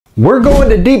We're going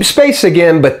to deep space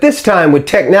again, but this time with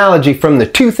technology from the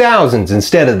 2000s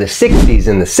instead of the 60s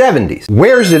and the 70s.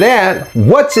 Where's it at?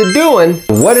 What's it doing?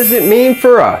 What does it mean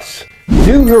for us?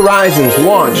 New Horizons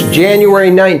launched January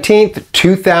 19th,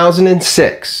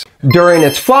 2006. During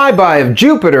its flyby of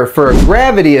Jupiter for a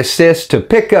gravity assist to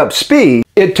pick up speed,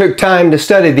 it took time to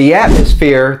study the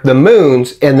atmosphere, the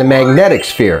moons, and the magnetic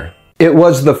sphere. It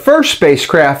was the first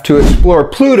spacecraft to explore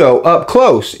Pluto up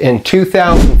close in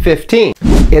 2015.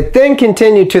 It then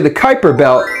continued to the Kuiper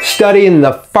Belt, studying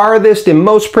the farthest and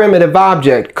most primitive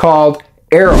object called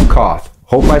Arrokoth.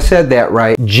 Hope I said that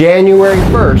right. January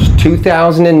 1st,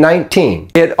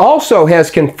 2019. It also has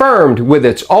confirmed with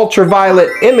its ultraviolet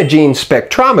imaging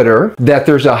spectrometer that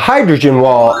there's a hydrogen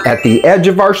wall at the edge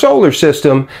of our solar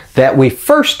system that we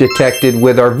first detected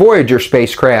with our Voyager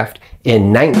spacecraft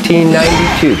in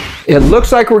 1992. It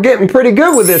looks like we're getting pretty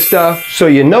good with this stuff, so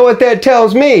you know what that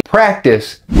tells me.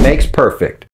 Practice makes perfect.